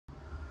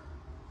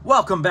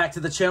Welcome back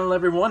to the channel,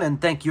 everyone, and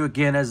thank you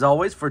again, as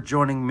always, for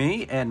joining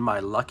me and my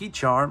lucky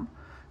charm,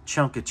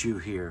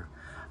 Chunkachu here.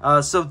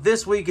 So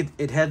this week,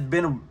 it had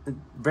been a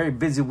very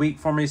busy week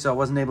for me, so I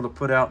wasn't able to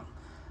put out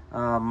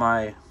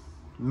my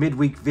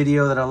midweek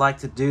video that I like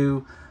to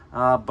do,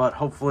 but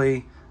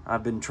hopefully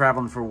I've been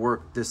traveling for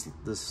work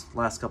this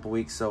last couple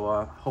weeks,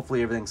 so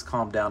hopefully everything's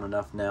calmed down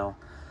enough now.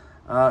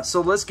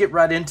 So let's get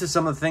right into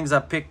some of the things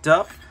I picked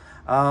up.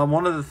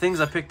 One of the things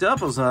I picked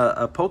up was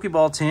a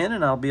Pokeball tin,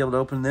 and I'll be able to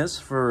open this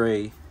for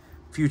a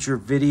future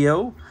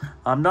video.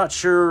 I'm not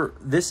sure,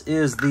 it's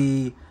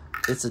a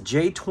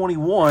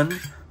J21,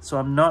 so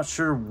I'm not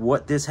sure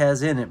what this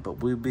has in it,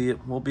 but we'll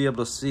be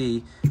able to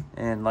see,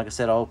 and like I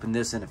said, I'll open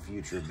this in a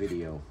future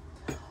video.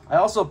 I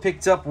also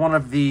picked up one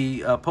of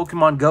the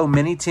Pokemon Go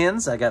mini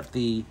tins. I got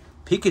the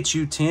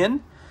Pikachu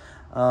tin,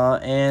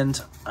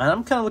 and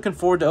I'm kind of looking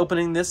forward to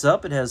opening this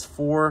up. It has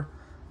 4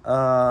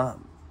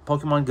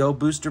 Pokemon Go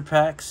booster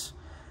packs,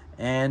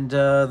 and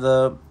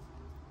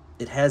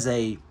it has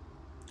the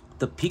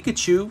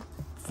Pikachu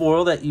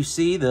foil that you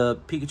see, the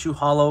Pikachu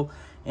Holo,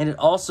 and it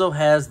also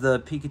has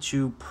the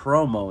Pikachu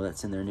promo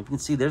that's in there. And if you can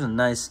see, there's a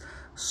nice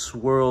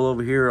swirl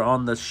over here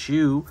on the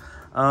shoe,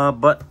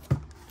 but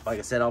like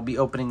I said, I'll be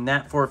opening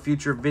that for a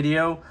future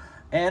video.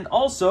 And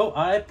also,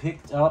 I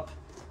picked up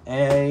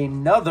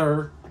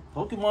another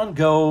Pokemon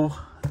Go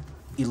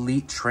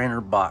Elite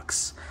Trainer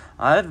box.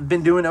 I've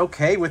been doing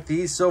okay with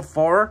these so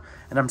far,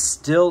 and I'm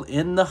still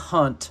in the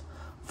hunt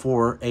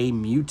for a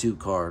Mewtwo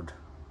card,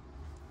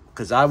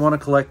 because I want to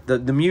collect the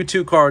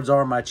Mewtwo cards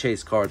are my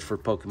chase cards for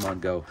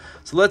Pokemon Go.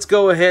 So let's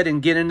go ahead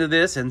and get into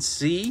this and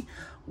see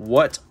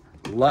what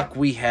luck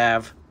we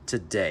have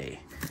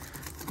today.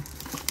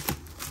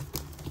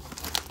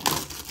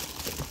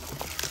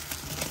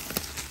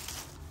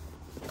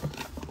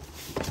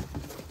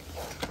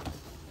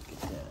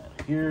 Get that out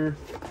of here.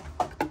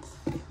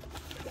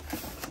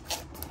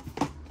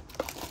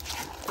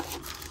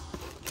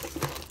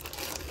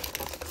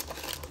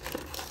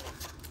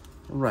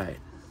 Right,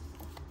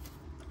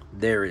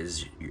 there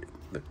is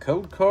the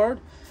code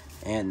card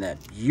and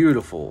that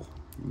beautiful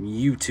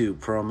Mewtwo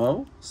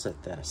promo.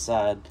 Set that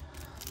aside.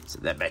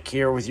 Set that back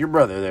here with your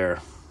brother there.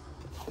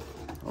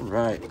 All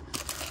right.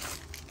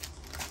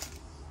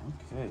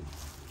 Okay.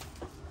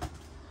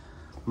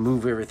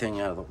 Move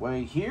everything out of the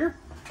way here.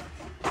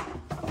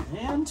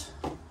 And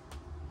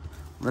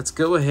let's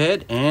go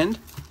ahead and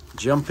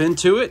jump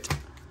into it.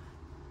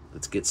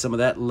 Let's get some of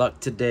that luck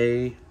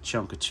today,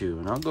 Chunkachu.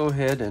 And I'll go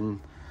ahead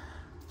and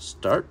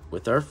start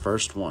with our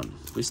first one.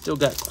 We still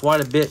got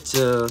quite a bit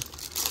to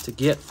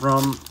get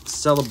from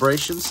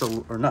celebrations,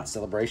 or not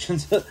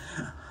celebrations, from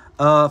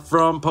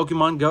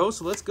Pokemon Go.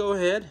 So let's go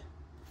ahead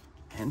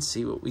and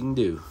see what we can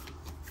do.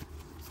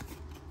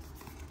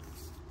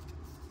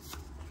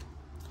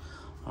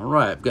 All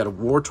right, I've got a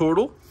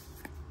Wartortle,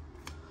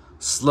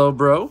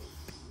 Slowbro,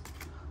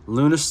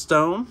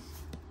 Lunastone,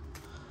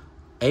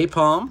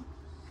 Apom,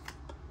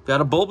 got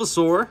a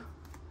Bulbasaur,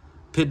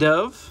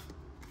 Pidove,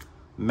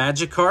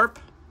 Magikarp,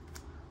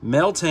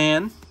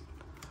 Meltan.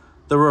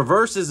 The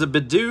reverse is a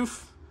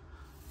Bidoof.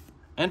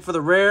 And for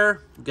the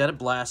rare, we've got a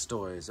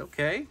Blastoise.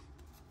 Okay.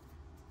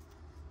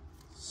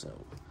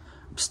 So,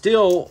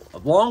 still,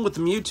 along with the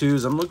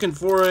Mewtwo's, I'm looking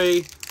for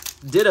a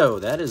Ditto.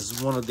 That is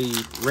one of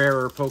the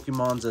rarer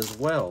Pokemons as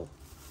well.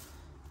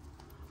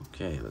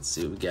 Okay, let's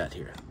see what we got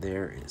here.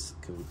 There is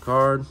the code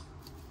card.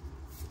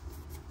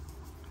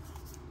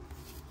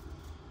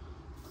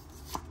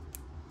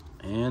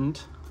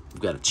 And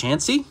we've got a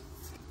Chansey,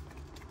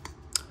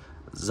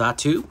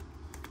 Xatu,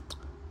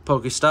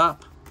 Pokestop,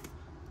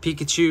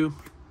 Pikachu,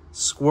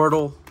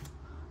 Squirtle,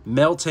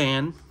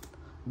 Meltan,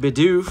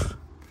 Bidoof.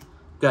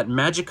 We've got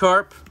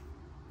Magikarp.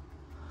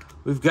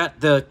 We've got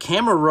the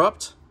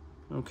Camerupt.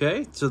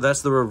 Okay, so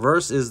that's the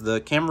reverse is the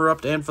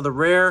Camerupt. And for the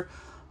rare,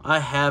 I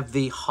have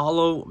the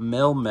Holo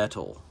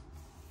Melmetal.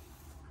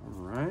 All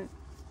right.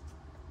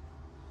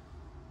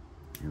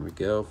 Here we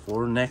go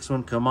for the next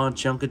one. Come on,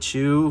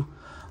 Chunkachu.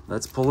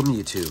 Let's pull a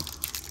Mewtwo.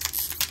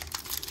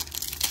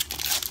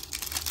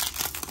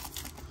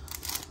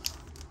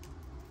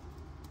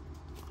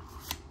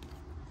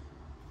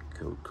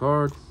 Code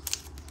card.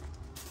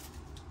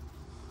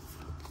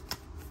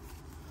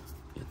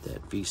 Get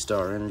that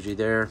V-Star energy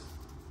there.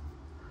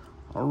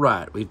 All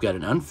right, we've got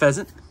an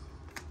Unpheasant,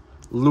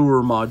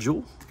 Lure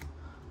Module,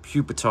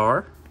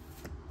 Pupitar,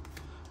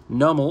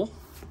 Numel,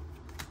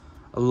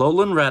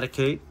 Alolan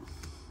Raticate,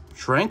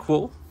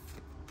 Tranquil,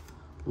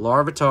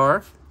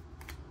 Larvitar,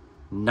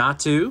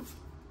 Natu.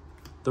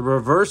 The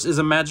reverse is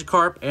a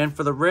Magikarp, and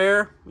for the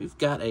rare, we've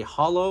got a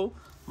Holo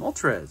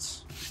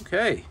Moltres.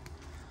 Okay.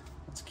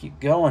 Let's keep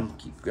going,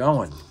 keep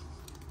going.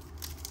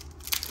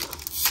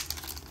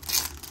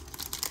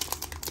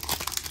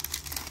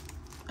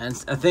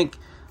 And I think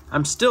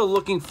I'm still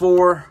looking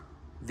for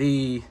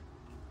the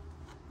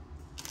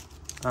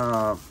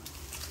the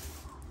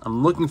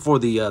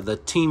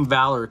Team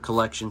Valor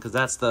collection, because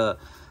that's the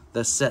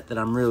set that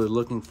I'm really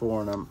looking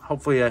for, and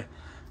hopefully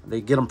they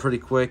get them pretty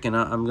quick, and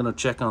I'm gonna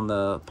check on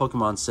the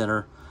Pokemon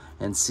Center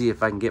and see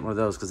if I can get one of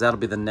those, because that'll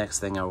be the next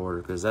thing I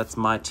order, because that's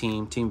my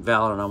team, Team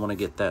Valor, and I want to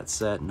get that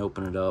set and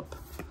open it up.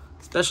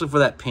 Especially for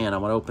that pin. I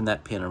want to open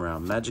that pin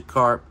around.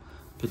 Magikarp,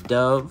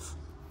 Pidove,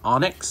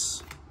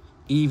 Onix,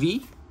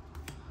 Eevee,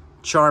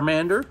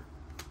 Charmander.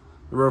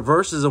 The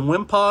reverse is a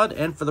Wimpod,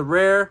 and for the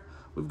rare,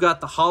 we've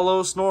got the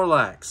Holo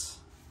Snorlax.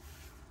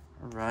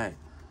 All right.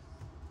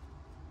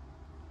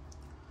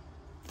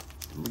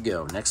 Here we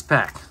go. Next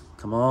pack.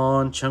 Come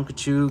on,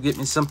 Chunkachu, get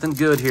me something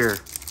good here.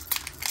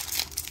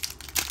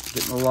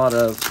 Getting a lot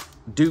of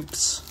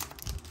dupes.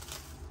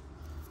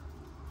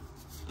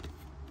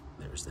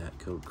 There's that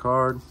code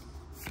card.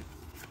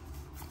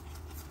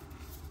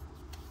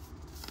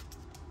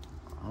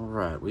 All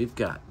right, we've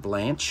got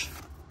Blanche,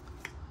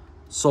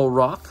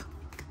 Solrock,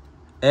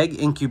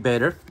 Egg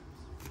Incubator,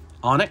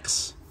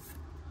 Onix,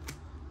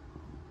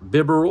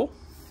 Bibarel,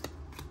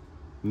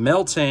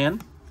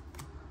 Meltan,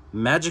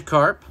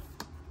 Magikarp,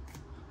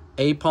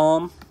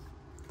 Apalm.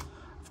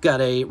 We've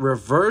got a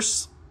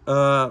reverse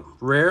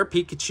rare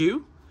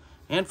Pikachu.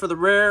 And for the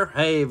rare,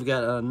 hey, we've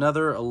got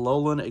another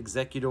Alolan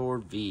Executor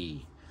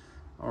V.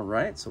 All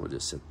right, so we'll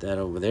just set that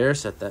over there,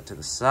 set that to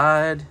the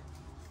side.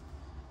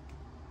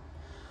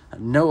 I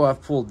know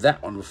I've pulled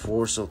that one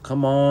before, so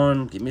come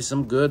on, give me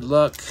some good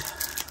luck.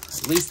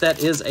 At least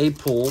that is a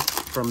pull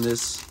from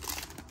this,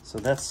 so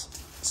that's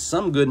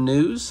some good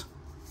news.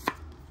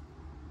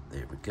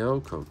 There we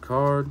go, code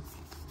card.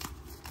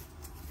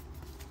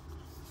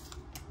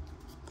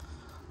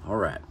 All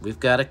right, we've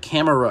got a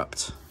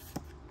Camerupt,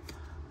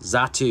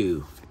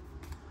 Xatu,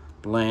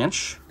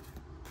 Blanche,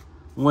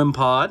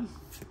 Wimpod,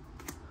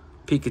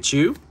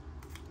 Pikachu,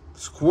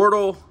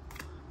 Squirtle,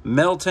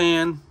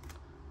 Meltan,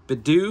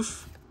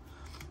 Bidoof.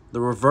 The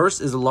reverse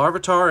is a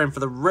Larvitar, and for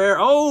the rare,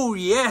 oh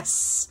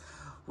yes!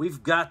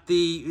 We've got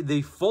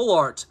the full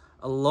art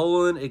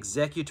Alolan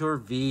Executor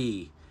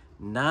V.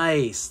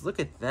 Nice, look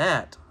at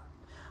that.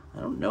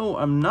 I don't know,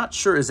 I'm not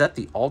sure, is that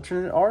the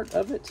alternate art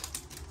of it?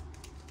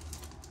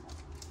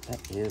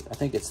 That is, I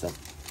think it's the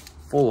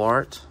full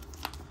art.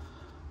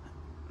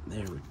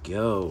 There we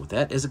go,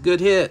 that is a good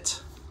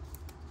hit.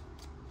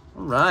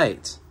 All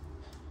right.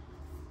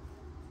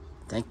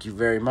 Thank you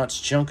very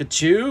much,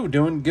 Chunkachu,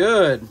 doing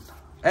good.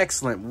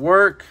 Excellent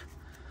work.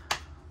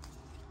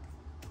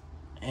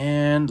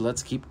 And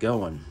let's keep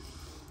going.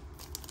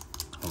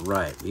 All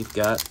right, we've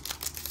got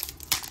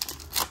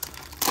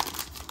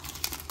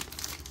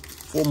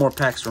 4 more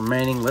packs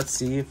remaining. Let's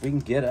see if we can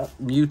get up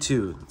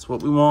Mewtwo. That's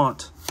what we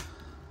want.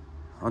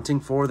 Hunting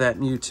for that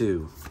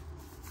Mewtwo.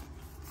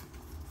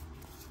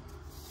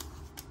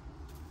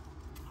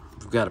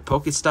 We've got a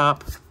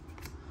Pokestop,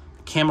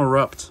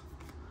 Camerupt,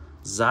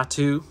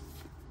 Xatu,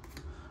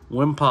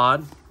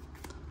 Wimpod,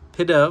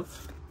 Pidove,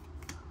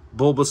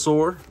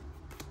 Bulbasaur,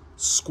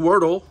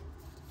 Squirtle,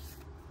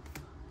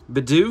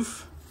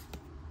 Bidoof.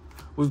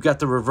 We've got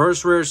the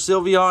reverse rare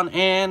Sylveon,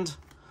 and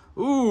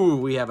ooh,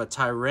 we have a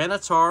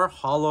Tyranitar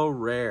Holo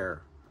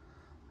Rare.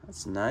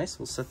 That's nice.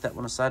 We'll set that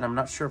one aside. I'm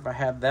not sure if I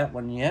have that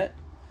one yet,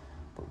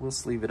 but we'll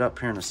sleeve it up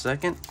here in a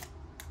second.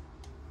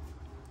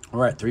 All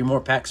right, 3 more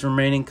packs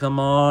remaining. Come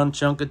on,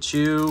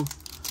 Chunkachu.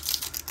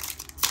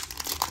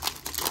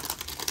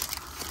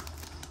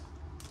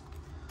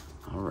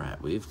 All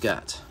right, we've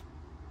got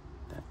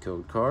that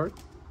code card.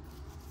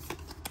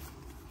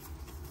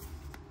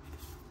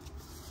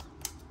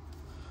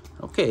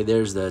 Okay,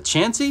 there's the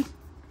Chansey,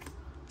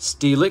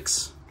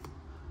 Steelix,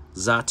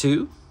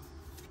 Xatu,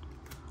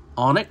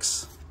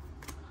 Onix,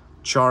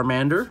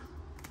 Charmander,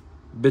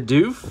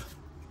 Bidoof,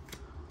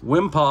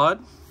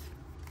 Wimpod,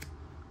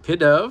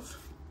 Pidove,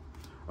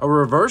 a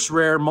reverse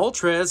rare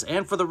Moltres,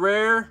 and for the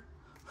rare,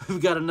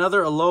 we've got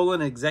another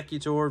Alolan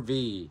Executor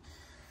V.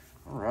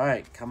 All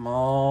right, come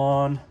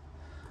on.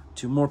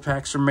 2 more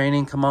packs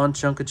remaining. Come on,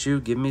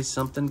 Chunkachu, give me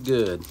something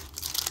good.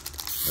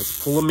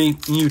 Let's pull a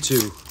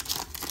Mewtwo.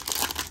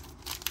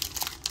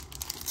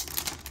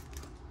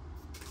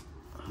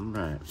 All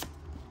right,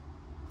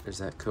 there's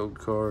that code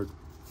card.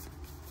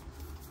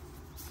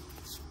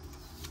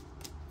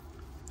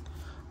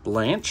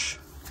 Blanche,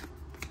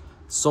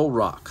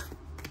 Solrock,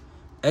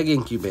 Egg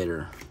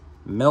Incubator,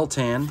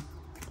 Meltan,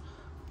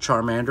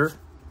 Charmander,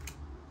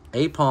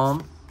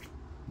 Apalm,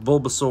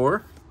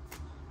 Bulbasaur,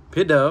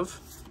 Pidove.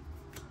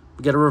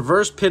 We got a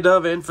reverse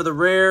Pidove, and for the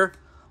rare,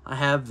 I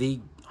have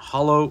the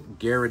Holo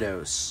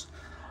Gyarados.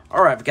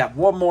 All right, we've got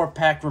 1 more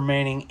pack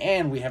remaining,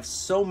 and we have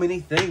so many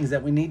things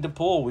that we need to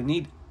pull. We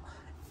need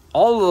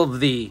all of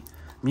the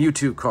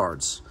Mewtwo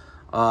cards.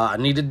 I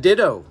need a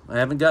Ditto. I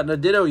haven't gotten a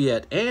Ditto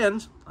yet,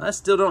 and I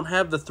still don't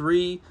have the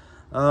 3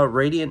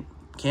 Radiant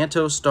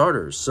Kanto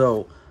starters.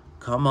 So,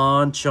 come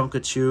on,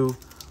 Chunkachu.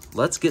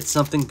 Let's get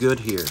something good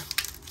here.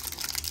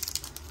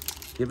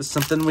 Give us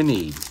something we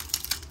need.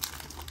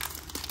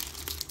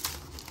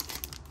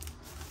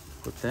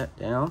 Put that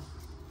down.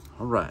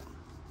 All right.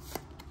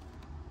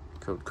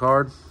 Code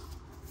card.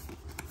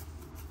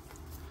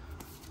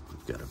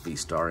 We've got a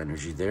V-Star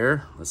Energy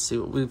there. Let's see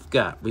what we've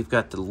got. We've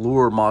got the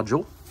Lure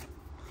Module,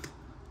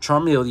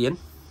 Charmeleon,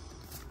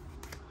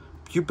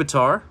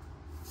 Pupitar,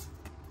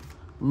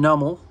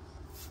 Numel,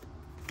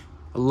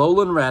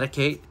 Alolan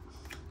Raticate,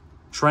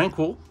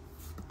 Tranquil,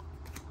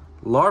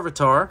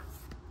 Larvitar,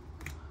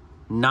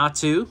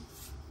 Natu.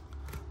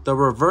 The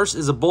reverse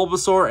is a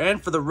Bulbasaur,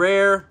 and for the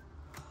rare,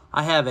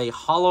 I have a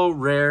holo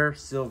rare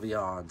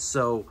Sylveon.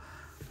 So,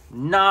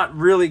 not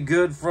really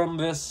good from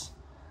this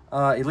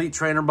Elite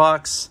Trainer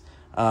box.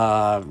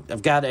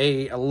 I've got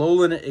a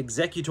Alolan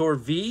Executor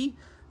V,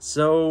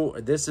 so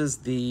this is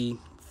the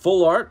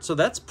full art, so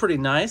that's pretty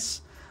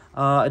nice.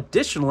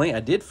 Additionally, I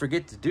did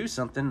forget to do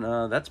something.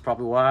 That's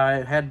probably why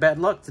I had bad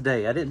luck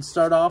today. I didn't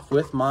start off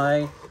with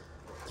my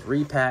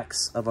 3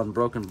 packs of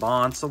Unbroken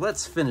Bonds, so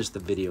let's finish the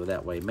video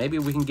that way. Maybe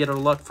we can get our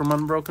luck from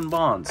Unbroken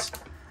Bonds.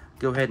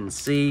 Go ahead and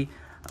see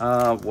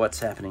what's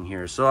happening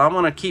here. So I'm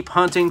going to keep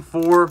hunting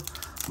for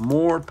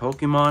more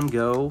Pokemon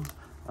Go,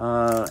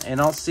 and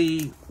I'll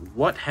see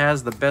what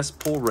has the best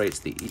pull rates.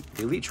 The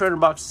Elite Trainer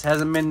box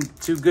hasn't been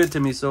too good to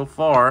me so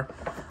far.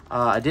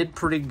 I did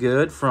pretty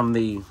good from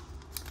the,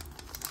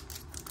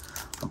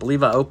 I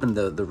believe I opened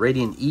the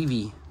Radiant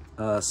Eevee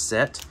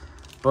set,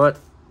 but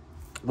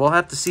we'll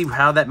have to see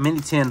how that mini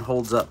tin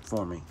holds up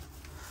for me.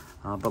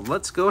 But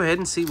let's go ahead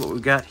and see what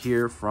we got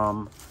here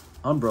from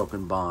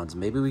Unbroken Bonds.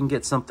 Maybe we can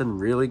get something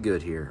really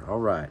good here. All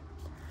right.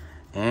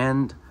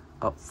 And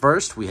up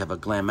first, we have a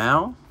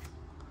Glamow,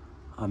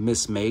 a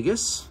Miss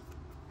Magus,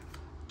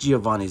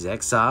 Giovanni's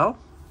Exile,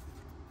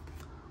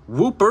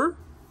 Wooper,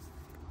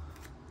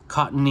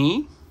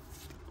 Cottonee.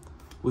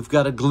 We've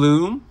got a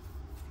Gloom,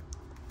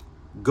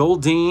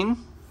 Goldeen.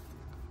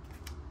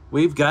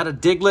 We've got a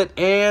Diglett,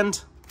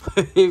 and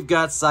we've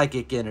got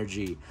Psychic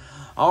Energy.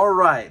 All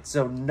right,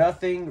 so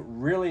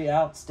nothing really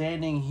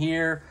outstanding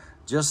here.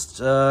 Just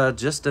an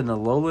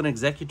Alolan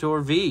Executor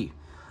V.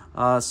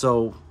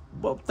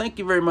 Well, thank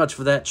you very much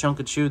for that,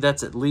 Chunkachu.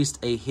 That's at least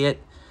a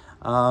hit.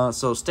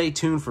 So stay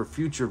tuned for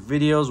future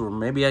videos where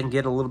maybe I can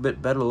get a little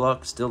bit better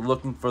luck. Still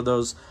looking for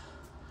those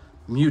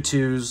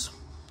Mewtwo's,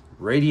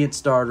 Radiant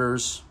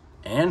starters,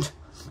 and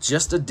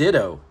just a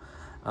Ditto.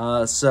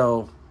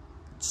 So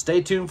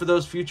stay tuned for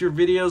those future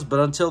videos. But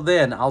until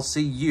then, I'll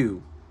see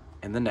you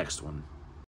in the next one.